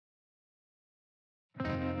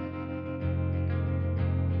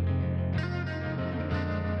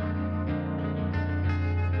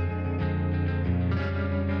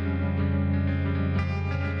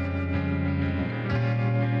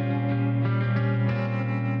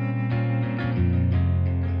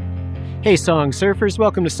Hey Song Surfers,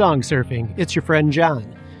 welcome to Song Surfing. It's your friend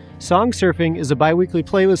John. Song Surfing is a bi-weekly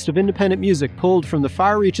playlist of independent music pulled from the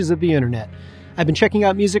far reaches of the internet. I've been checking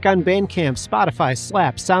out music on Bandcamp, Spotify,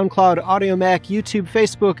 Slap, SoundCloud, Audiomack, YouTube,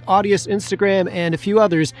 Facebook, Audius, Instagram, and a few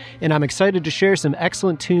others, and I'm excited to share some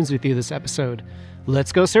excellent tunes with you this episode.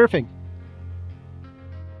 Let's go surfing!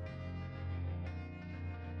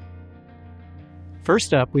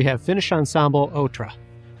 First up, we have Finnish ensemble Otra.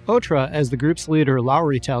 Otra, as the group's leader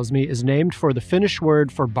Lauri tells me, is named for the Finnish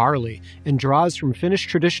word for barley and draws from Finnish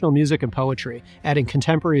traditional music and poetry, adding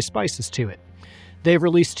contemporary spices to it. They've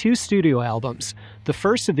released 2 studio albums. The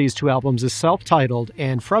first of these 2 albums is self-titled,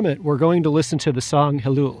 and from it we're going to listen to the song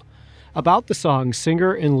Helul. About the song,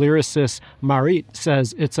 singer and lyricist Marit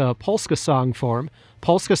says it's a Polska song form.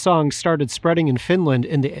 Polska songs started spreading in Finland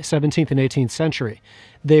in the 17th and 18th century.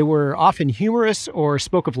 They were often humorous or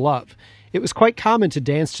spoke of love. It was quite common to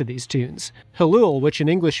dance to these tunes. Helul, which in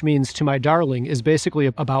English means to my darling, is basically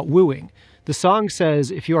about wooing. The song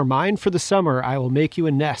says, if you are mine for the summer, I will make you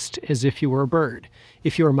a nest as if you were a bird.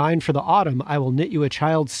 If you are mine for the autumn, I will knit you a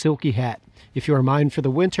child's silky hat. If you are mine for the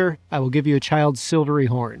winter, I will give you a child's silvery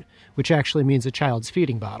horn, which actually means a child's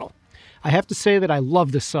feeding bottle. I have to say that I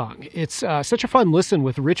love this song. It's such a fun listen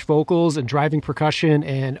with rich vocals and driving percussion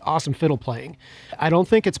and awesome fiddle playing. I don't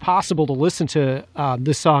think it's possible to listen to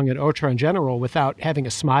this song and Otra in general without having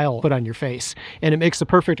a smile put on your face. And it makes the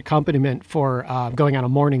perfect accompaniment for going on a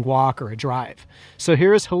morning walk or a drive. So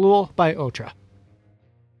here is Helul by Otra.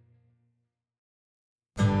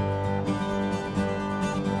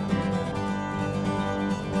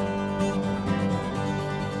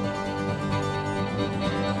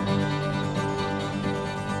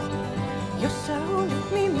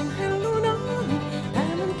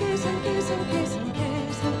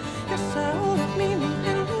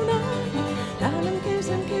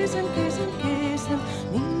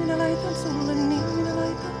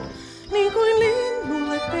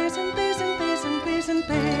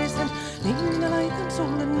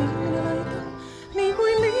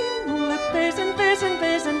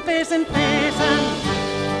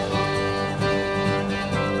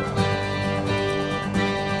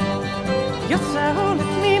 Jos sä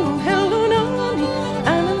olet minun hellunani,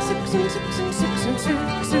 äänen syksyn, syksyn, syksyn,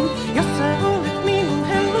 syksyn. Jos sä olet minun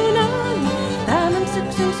hellunani, äänen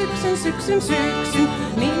syksyn, syksyn, syksyn, syksyn.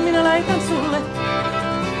 Niin minä laitan sulle,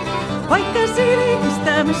 vaikka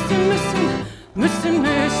silikistä myssyn, myssyn, myssyn,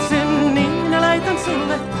 myssyn. Niin minä laitan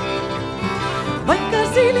sulle, vaikka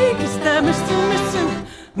silikistä myssyn, myssyn,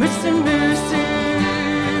 myssyn, myssyn.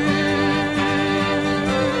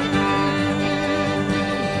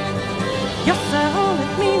 Jos sä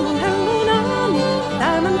olet minun hellunani,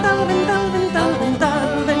 tämän talven, talven, talven,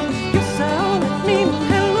 talven. Jos sä olet minun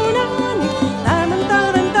hellunani, tämän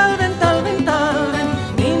talven, talven, talven, talven.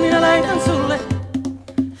 Niin minä laitan sulle,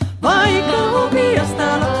 vaikka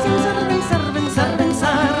hopeasta lapsen sarven, sarven, sarven,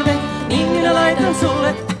 sarven. Niin minä laitan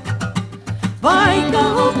sulle, vaikka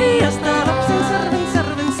hopeasta lapsen sarven,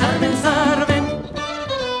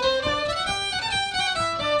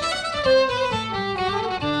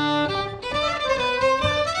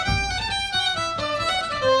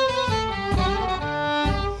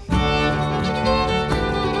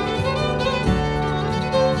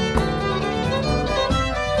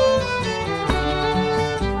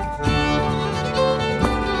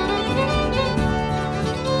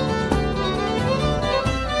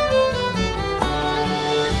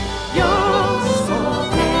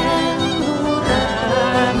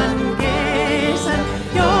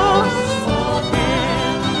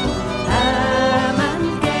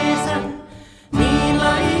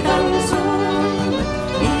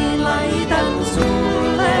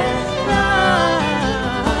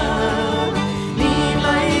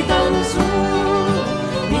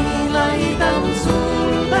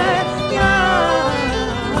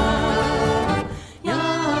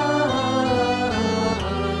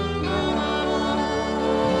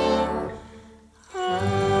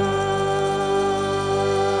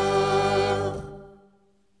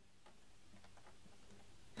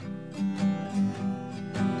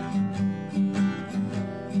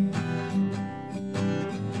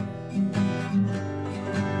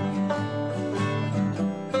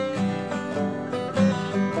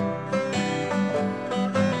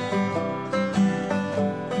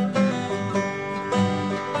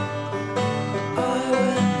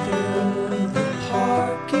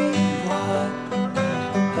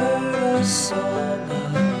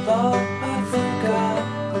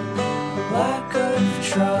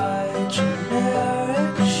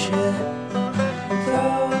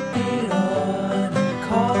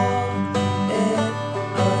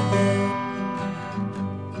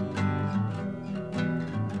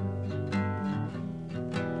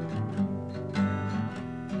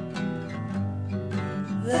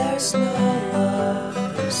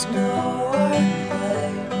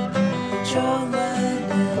 John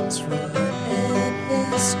Lennon's wrote in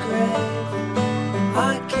his grave.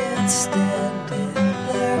 I can't stand it,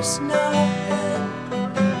 there's no end.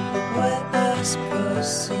 Wet ass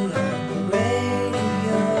pussy on the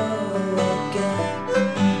radio again.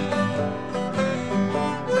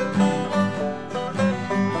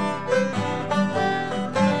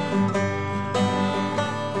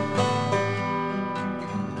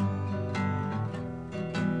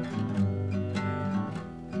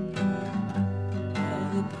 All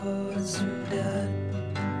the poets are dead.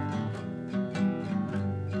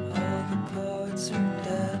 All the poets are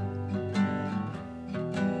dead.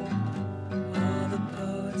 All the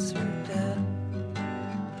poets are dead.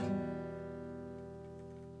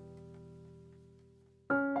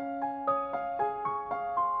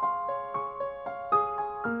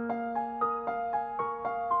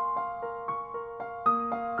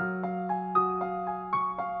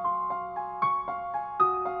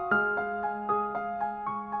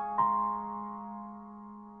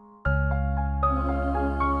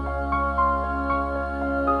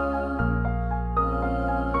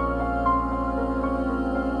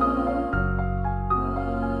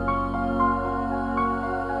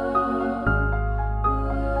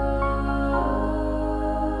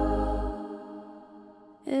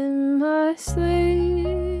 In my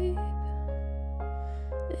sleep,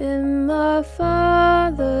 in my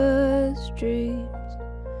father's dreams,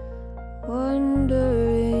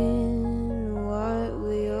 wondering what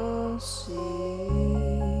we all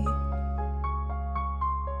see.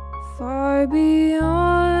 Far beyond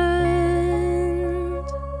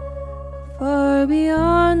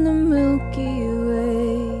the Milky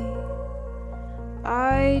Way.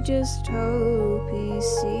 I just hope he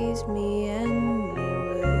sees me anyway.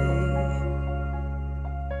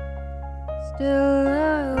 Still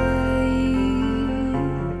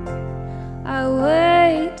I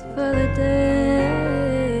wait for the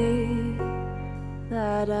day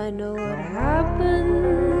that I know what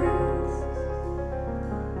happens.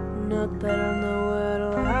 Not that I'll know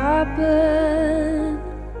what'll happen.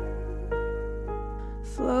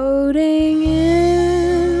 Floating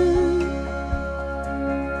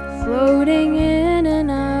in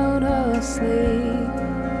and out of sleep,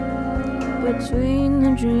 between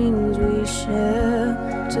the dreams we share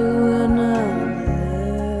to another,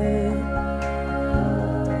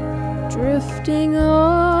 drifting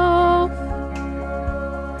off,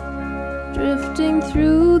 drifting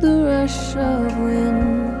through the rush of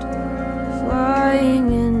wind,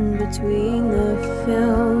 flying in between the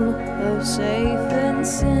film of safe and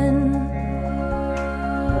sin.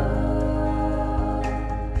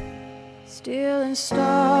 Stealing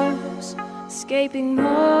stars, escaping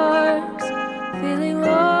Mars, feeling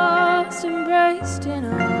lost, embraced in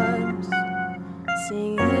arms,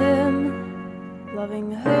 seeing him,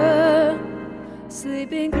 loving her,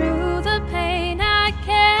 sleeping through the pain I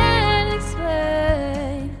can't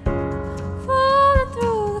explain, falling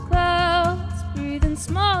through the clouds, breathing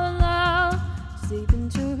small and loud, sleeping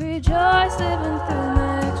to rejoice, living through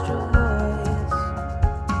my extra voice.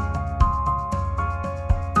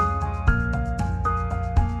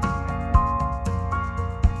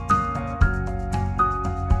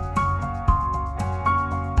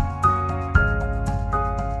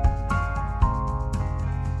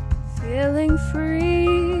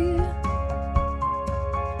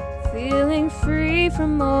 Feeling free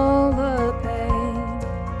from all the pain,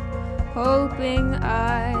 hoping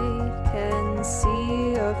I can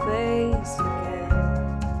see your face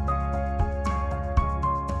again.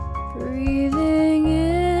 Breathing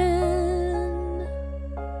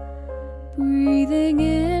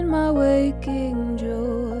in my waking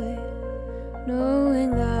joy,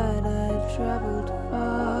 knowing that I've traveled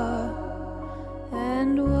far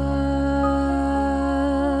and wide.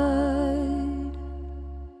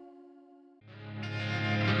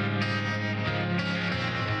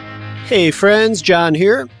 Hey friends, John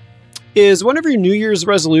here. Is one of your New Year's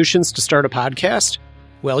resolutions to start a podcast?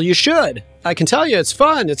 Well, you should. I can tell you it's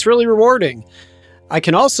fun. It's really rewarding. I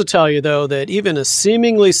can also tell you, though, that even a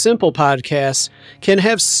seemingly simple podcast can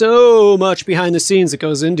have so much behind the scenes that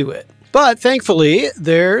goes into it. But thankfully,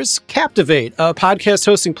 there's Captivate, a podcast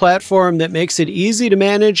hosting platform that makes it easy to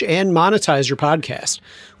manage and monetize your podcast.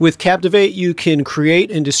 With Captivate, you can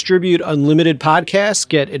create and distribute unlimited podcasts,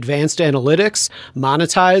 get advanced analytics,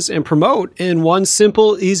 monetize, and promote in one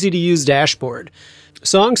simple, easy-to-use dashboard.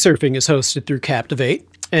 Song Surfing is hosted through Captivate.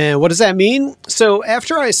 And what does that mean? So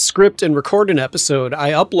after I script and record an episode,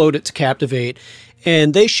 I upload it to Captivate,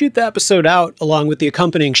 and they shoot the episode out along with the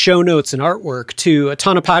accompanying show notes and artwork to a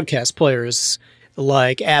ton of podcast players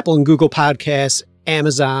like Apple and Google Podcasts,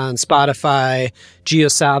 Amazon, Spotify,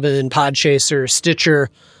 JioSaavn, Podchaser, Stitcher.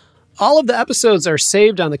 All of the episodes are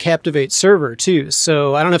saved on the Captivate server too,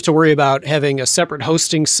 so I don't have to worry about having a separate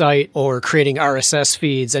hosting site or creating RSS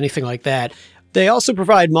feeds, anything like that. They also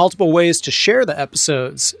provide multiple ways to share the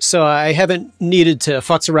episodes, so I haven't needed to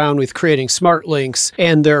futz around with creating smart links,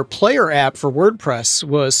 and their player app for WordPress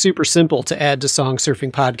was super simple to add to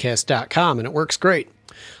songsurfingpodcast.com, and it works great.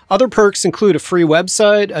 Other perks include a free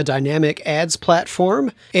website, a dynamic ads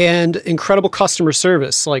platform, and incredible customer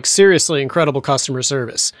service, like seriously incredible customer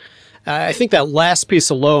service. I think that last piece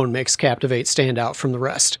alone makes Captivate stand out from the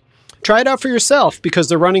rest. Try it out for yourself because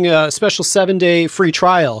they're running a special 7-day free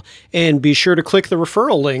trial, and be sure to click the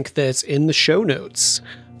referral link that's in the show notes.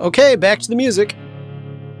 Okay, back to the music.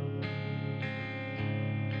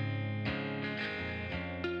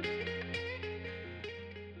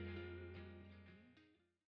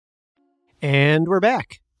 And we're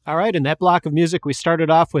back. All right, in that block of music, we started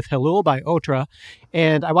off with Halul by Otra,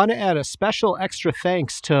 and I want to add a special extra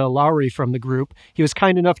thanks to Lowry from the group. He was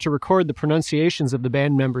kind enough to record the pronunciations of the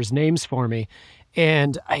band members' names for me,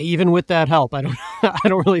 and even with that help, I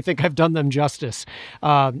don't really think I've done them justice.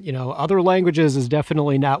 Other languages is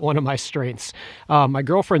definitely not one of my strengths. My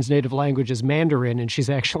girlfriend's native language is Mandarin, and she's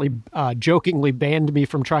actually jokingly banned me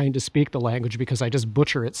from trying to speak the language because I just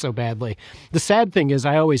butcher it so badly. The sad thing is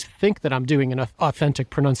I always think that I'm doing an authentic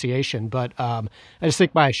pronunciation, but I just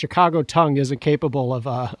think my Chicago tongue isn't capable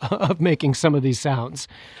of making some of these sounds.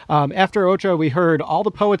 After Otra, we heard All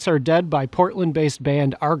the Poets Are Dead by Portland-based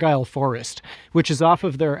band Argyle Forest, which is off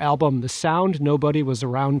of their album The Sound Nobody Was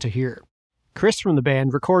Around to Hear. Chris from the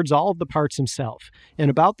band records all of the parts himself, and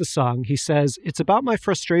about the song, he says, "It's about my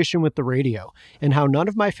frustration with the radio, and how none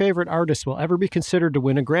of my favorite artists will ever be considered to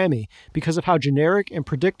win a Grammy because of how generic and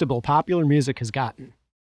predictable popular music has gotten."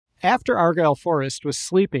 After Argyle Forest was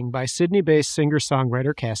Sleeping by Sydney-based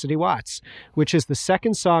singer-songwriter Cassidy Watts, which is the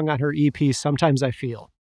second song on her EP Sometimes I Feel.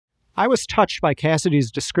 I was touched by Cassidy's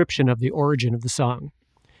description of the origin of the song.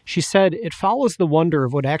 She said, "It follows the wonder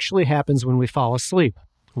of what actually happens when we fall asleep,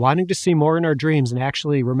 wanting to see more in our dreams and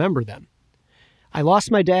actually remember them. I lost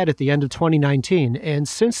my dad at the end of 2019, and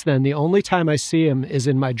since then the only time I see him is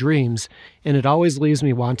in my dreams, and it always leaves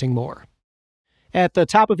me wanting more." At the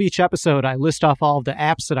top of each episode, I list off all of the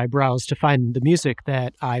apps that I browse to find the music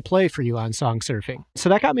that I play for you on Song Surfing. So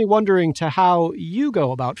that got me wondering to how you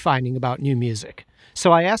go about finding about new music.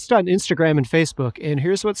 So I asked on Instagram and Facebook, and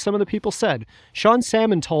here's what some of the people said. Sean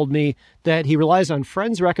Salmon told me that he relies on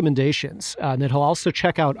friends' recommendations, and that he'll also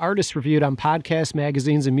check out artists reviewed on podcasts,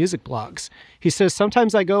 magazines, and music blogs. He says,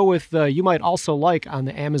 "Sometimes I go with the You Might Also Like on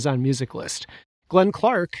the Amazon Music list." Glenn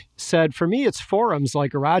Clark said, "For me, it's forums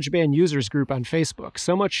like GarageBand Users Group on Facebook.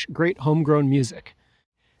 So much great homegrown music."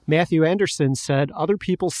 Matthew Anderson said, "Other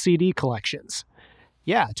people's CD collections."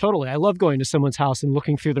 Yeah, totally. I love going to someone's house and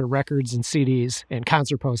looking through their records and CDs and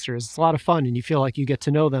concert posters. It's a lot of fun, and you feel like you get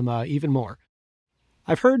to know them even more.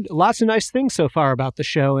 I've heard lots of nice things so far about the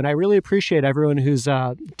show, and I really appreciate everyone who's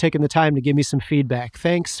taken the time to give me some feedback.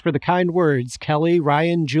 Thanks for the kind words, Kelly,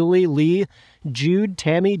 Ryan, Julie, Lee, Jude,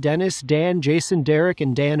 Tammy, Dennis, Dan, Jason, Derek,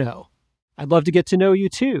 and Dan O. I'd love to get to know you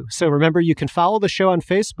too. So remember, you can follow the show on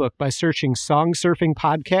Facebook by searching Song Surfing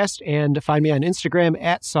Podcast, and find me on Instagram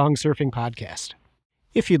at Song Surfing Podcast.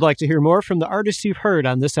 If you'd like to hear more from the artists you've heard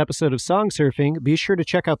on this episode of Song Surfing, be sure to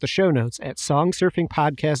check out the show notes at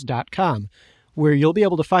songsurfingpodcast.com, where you'll be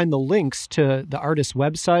able to find the links to the artists'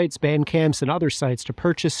 websites, Bandcamps, and other sites to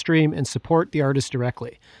purchase, stream, and support the artist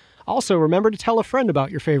directly. Also, remember to tell a friend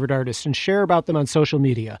about your favorite artist and share about them on social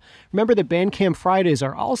media. Remember that Bandcamp Fridays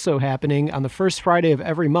are also happening on the first Friday of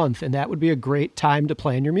every month, and that would be a great time to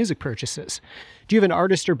plan your music purchases. Do you have an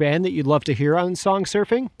artist or band that you'd love to hear on Song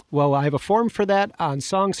Surfing? Well, I have a form for that on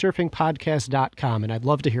songsurfingpodcast.com, and I'd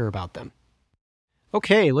love to hear about them.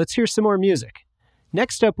 Okay, let's hear some more music.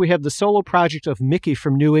 Next up, we have the solo project of Mickey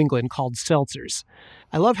from New England called Seltzers.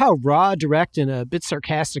 I love how raw, direct, and a bit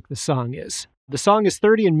sarcastic the song is. The song is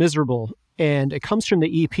 30 and Miserable, and it comes from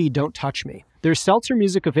the EP Don't Touch Me. There's Seltzer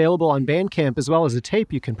music available on Bandcamp as well as a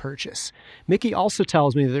tape you can purchase. Mickey also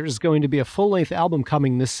tells me there's going to be a full-length album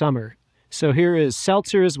coming this summer. So here is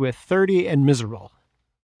Seltzers with 30 and Miserable.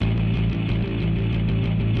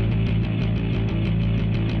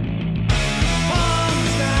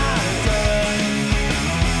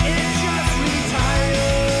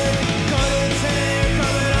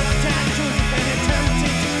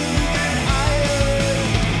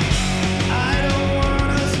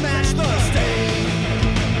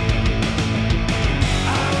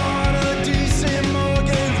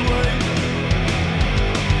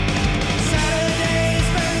 Saturdays,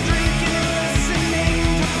 been drinking, listening.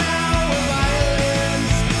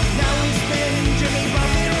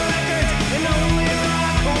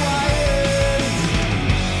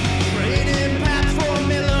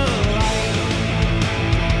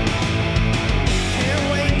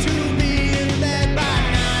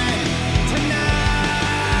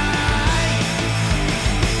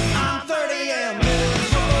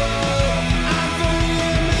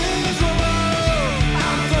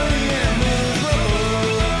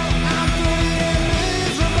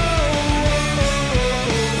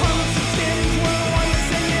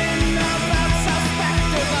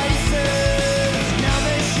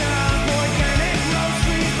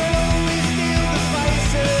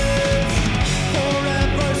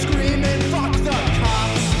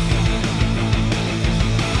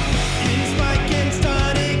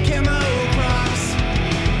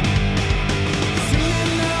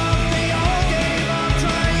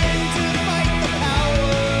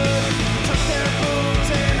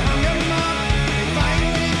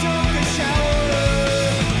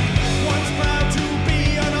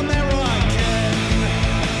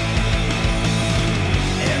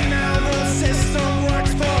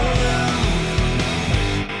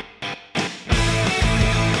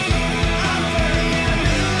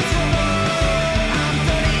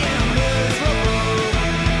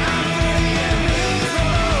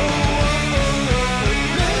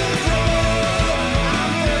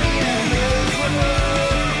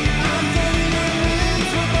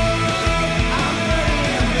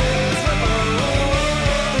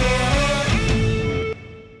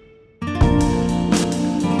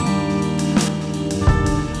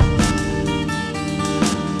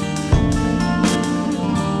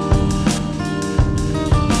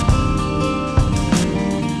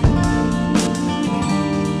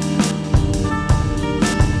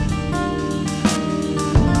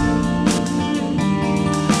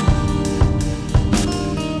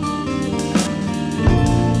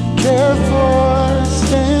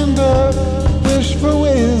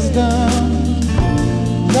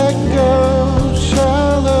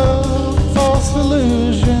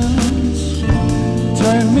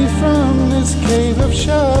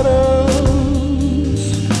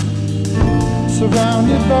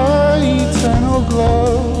 surrounded by eternal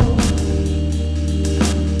glow.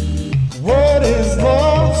 What is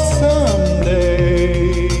lost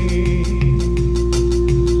someday,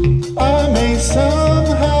 I may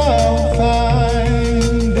somehow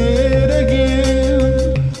find it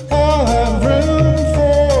again. I'll have room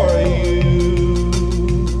for you,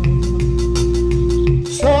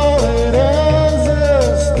 solid as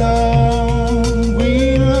a stone.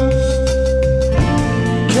 We must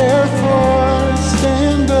care for,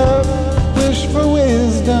 stand up, wish for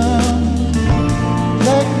wisdom,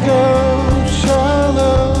 let go,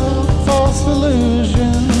 shallow, false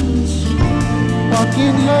illusions,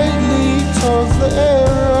 walking lightly towards the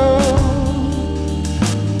arrow,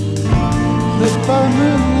 lit by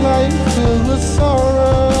moonlight filled with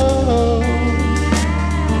sorrow.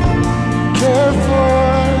 Care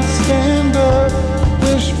for, stand up,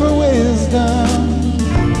 wish for wisdom,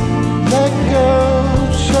 let go,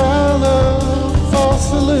 shallow, false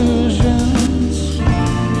illusions,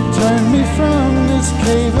 turn me from this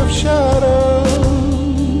cave of shadows,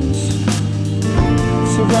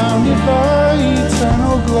 surrounded by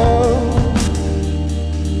eternal glow.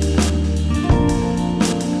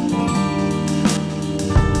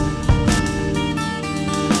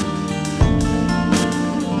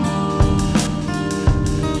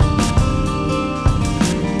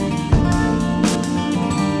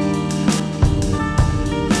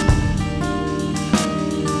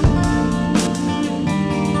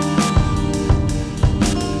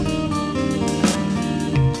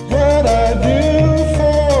 What I do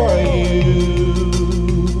for you,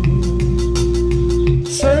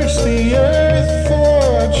 search the earth for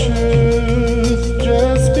truth,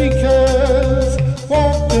 just because,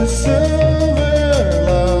 walk the silver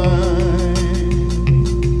line,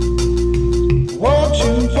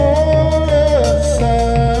 watching for a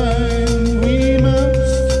sign. We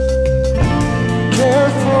must care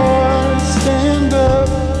for, stand up,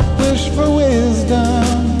 wish for wisdom,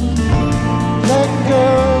 let go,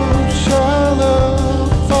 shallow,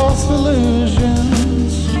 false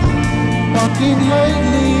illusions, walking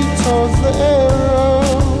lightly towards the arrow,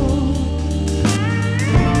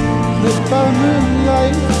 lit by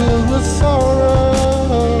moonlight filled with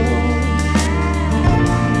sorrow.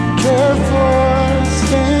 Care for,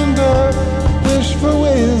 stand up, wish for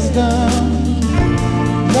wisdom,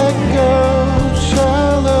 let go,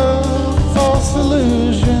 shallow, false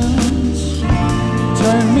illusions,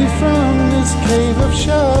 turn me from this cave of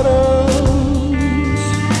shadows,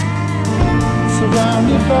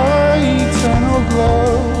 surrounded by eternal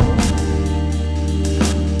glow.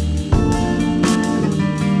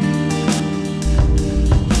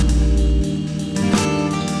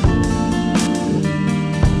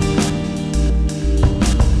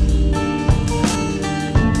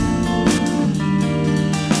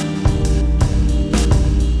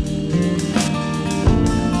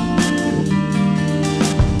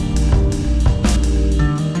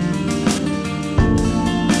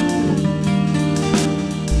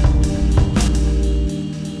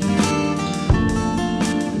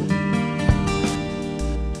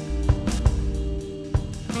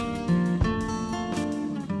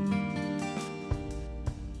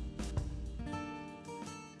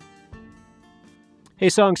 Hey,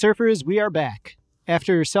 Song Surfers, we are back.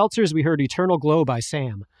 After Seltzers, we heard Eternal Glow by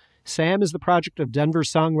Sam. Sam is the project of Denver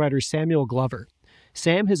songwriter Samuel Glover.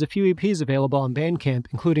 Sam has a few EPs available on Bandcamp,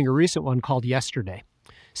 including a recent one called Yesterday.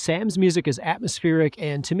 Sam's music is atmospheric,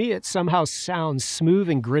 and to me it somehow sounds smooth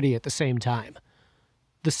and gritty at the same time.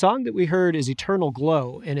 The song that we heard is Eternal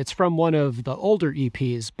Glow, and it's from one of the older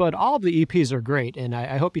EPs, but all of the EPs are great, and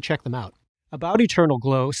I hope you check them out. About Eternal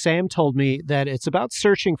Glow, Sam told me that it's about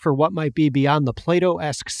searching for what might be beyond the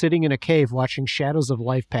Plato-esque sitting in a cave watching shadows of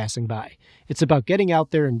life passing by. It's about getting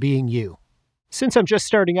out there and being you. Since I'm just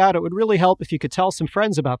starting out, it would really help if you could tell some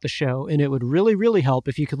friends about the show, and it would really, really help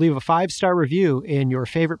if you could leave a 5-star review in your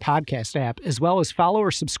favorite podcast app, as well as follow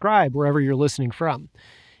or subscribe wherever you're listening from.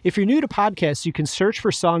 If you're new to podcasts, you can search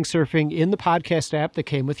for Song Surfing in the podcast app that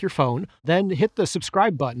came with your phone, then hit the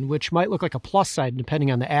subscribe button, which might look like a plus sign depending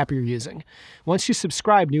on the app you're using. Once you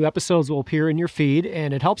subscribe, new episodes will appear in your feed,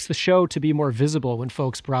 and it helps the show to be more visible when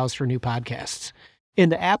folks browse for new podcasts. In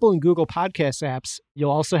the Apple and Google Podcast apps, you'll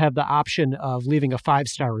also have the option of leaving a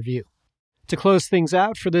 5-star review. To close things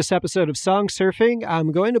out for this episode of Song Surfing,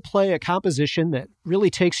 I'm going to play a composition that really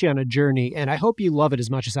takes you on a journey, and I hope you love it as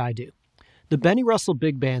much as I do. The Benny Russell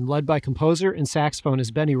Big Band, led by composer and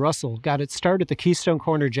saxophonist Benny Russell, got its start at the Keystone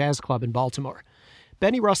Corner Jazz Club in Baltimore.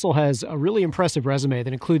 Benny Russell has a really impressive resume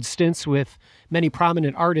that includes stints with many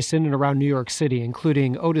prominent artists in and around New York City,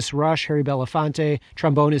 including Otis Rush, Harry Belafonte,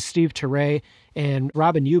 trombonist Steve Turre, and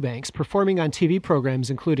Robin Eubanks, performing on TV programs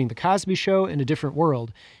including The Cosby Show and A Different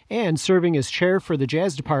World, and serving as chair for the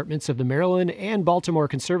jazz departments of the Maryland and Baltimore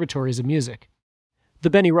Conservatories of Music. The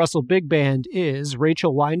Benny Russell Big Band is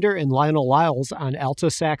Rachel Winder and Lionel Lyles on alto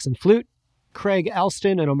sax and flute, Craig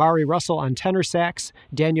Elston and Omari Russell on tenor sax,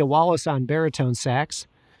 Daniel Wallace on baritone sax.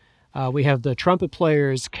 We have the trumpet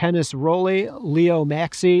players Kenneth Rowley, Leo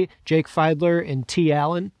Maxey, Jake Feidler, and T.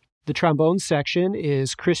 Allen. The trombone section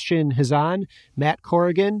is Christian Hazan, Matt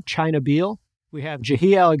Corrigan, China Beal. We have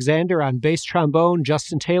Jahi Alexander on bass trombone,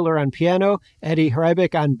 Justin Taylor on piano, Eddie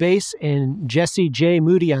Hrybick on bass, and Jesse J.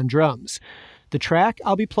 Moody on drums. The track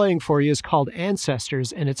I'll be playing for you is called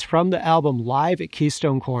Ancestors, and it's from the album Live at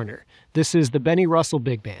Keystone Corner. This is the Benny Russell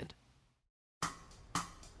Big Band.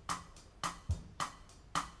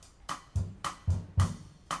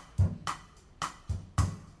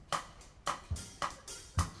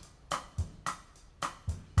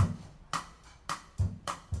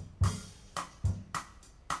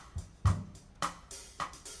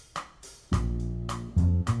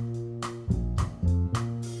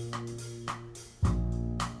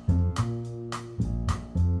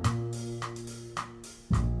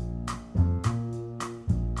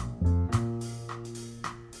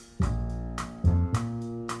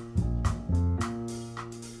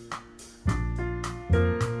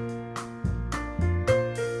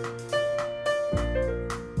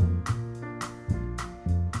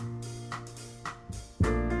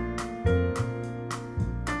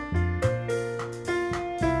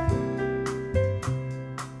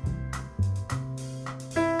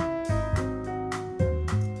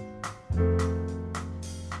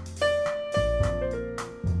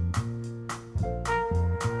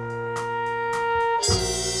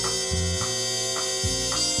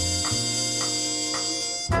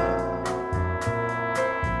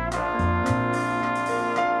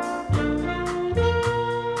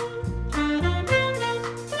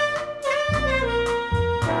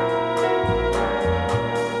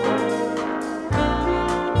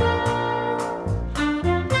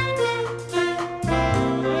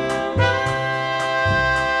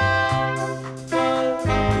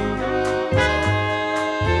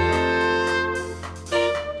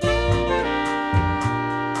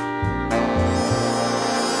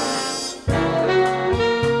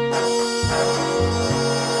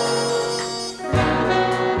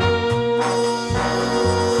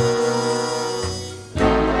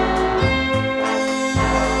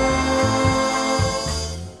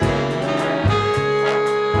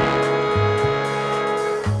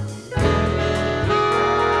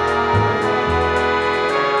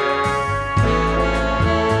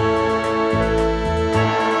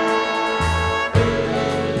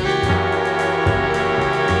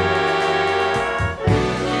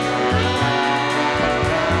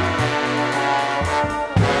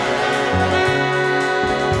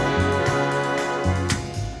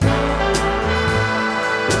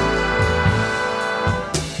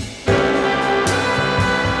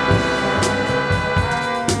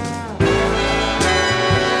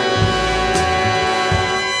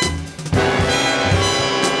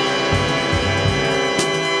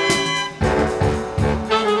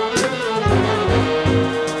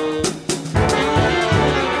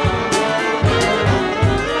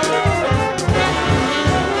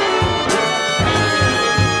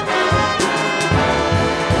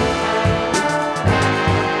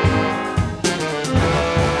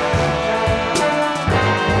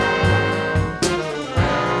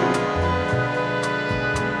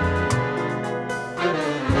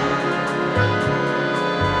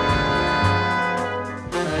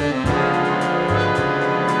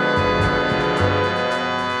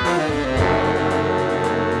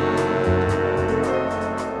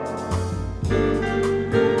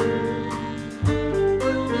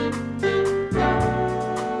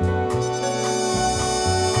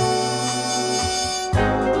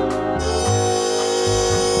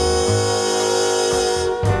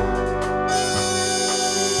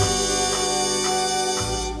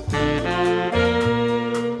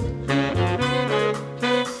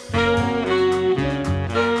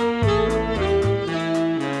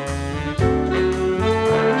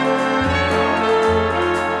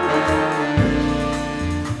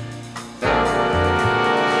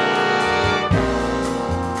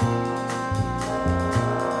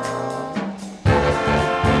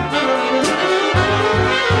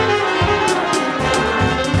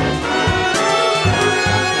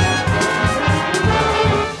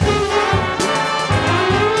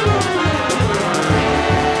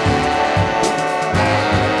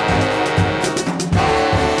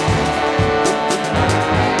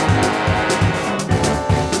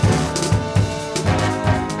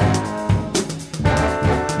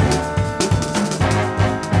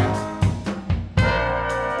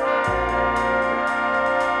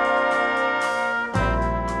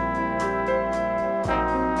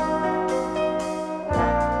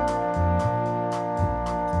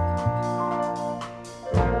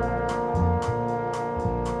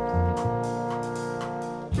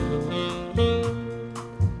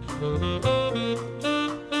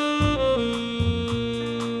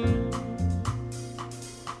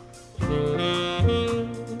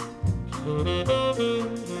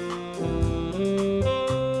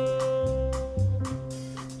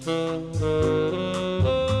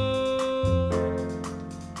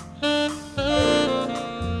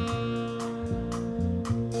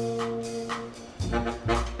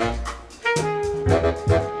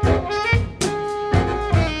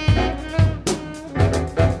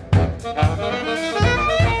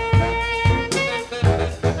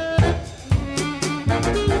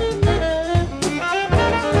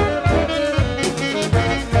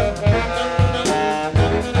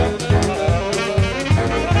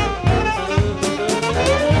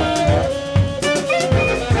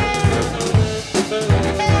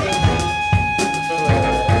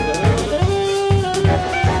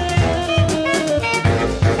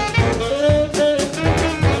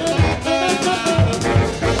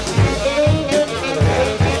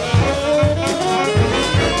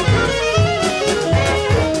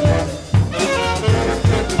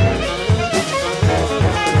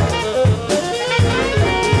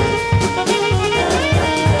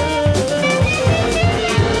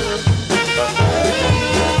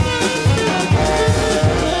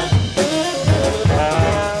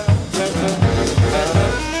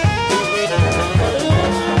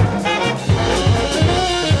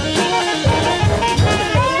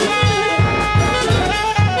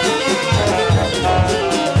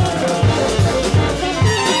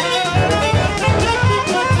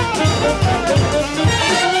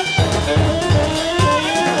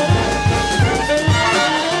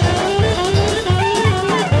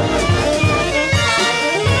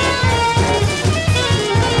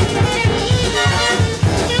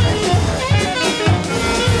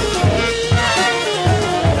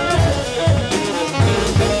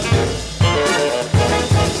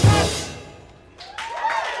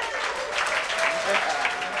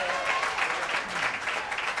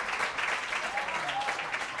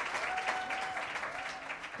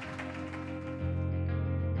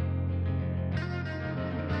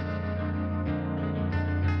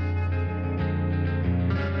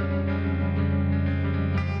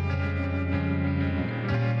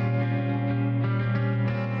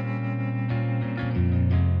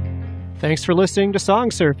 Thanks for listening to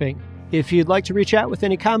Song Surfing. If you'd like to reach out with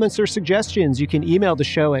any comments or suggestions, you can email the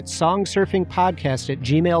show at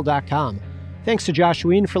songsurfingpodcast@gmail.com. Thanks to Josh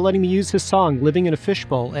Ween for letting me use his song Living in a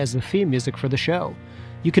Fishbowl as the theme music for the show.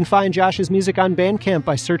 You can find Josh's music on Bandcamp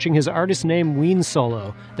by searching his artist name Ween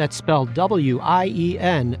Solo. That's spelled Wiensolo.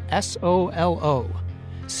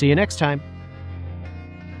 See you next time.